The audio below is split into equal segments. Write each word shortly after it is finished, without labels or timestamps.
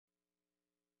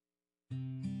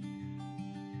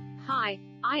Hi,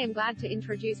 I am glad to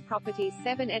introduce property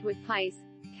 7 Edward Place,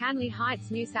 Canley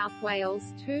Heights, New South Wales,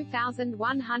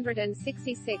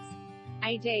 2166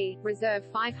 AD, reserve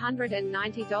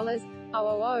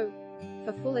 $590,000.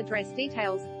 For full address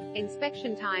details,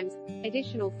 inspection times,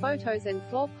 additional photos and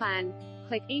floor plan,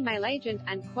 click email agent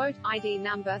and quote ID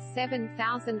number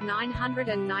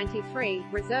 7993.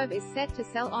 Reserve is set to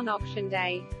sell on auction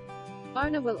day.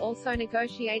 Owner will also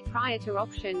negotiate prior to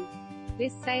auction.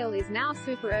 This sale is now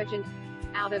super urgent,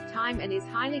 out of time and is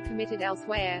highly committed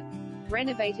elsewhere.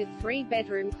 Renovated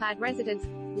 3-bedroom clad residence,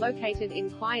 located in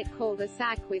quiet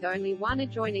cul-de-sac with only one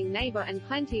adjoining neighbor and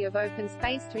plenty of open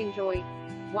space to enjoy.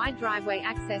 Wide driveway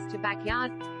access to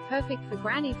backyard, perfect for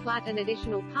granny flat and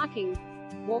additional parking.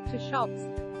 Walk to shops.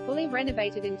 Fully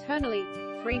renovated internally,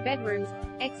 3 bedrooms,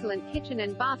 excellent kitchen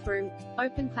and bathroom,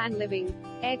 open plan living,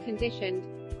 air conditioned,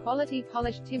 quality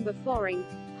polished timber flooring,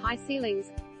 high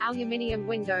ceilings, aluminium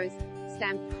windows,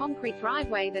 stamped concrete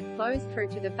driveway that flows through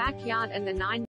to the backyard and the 9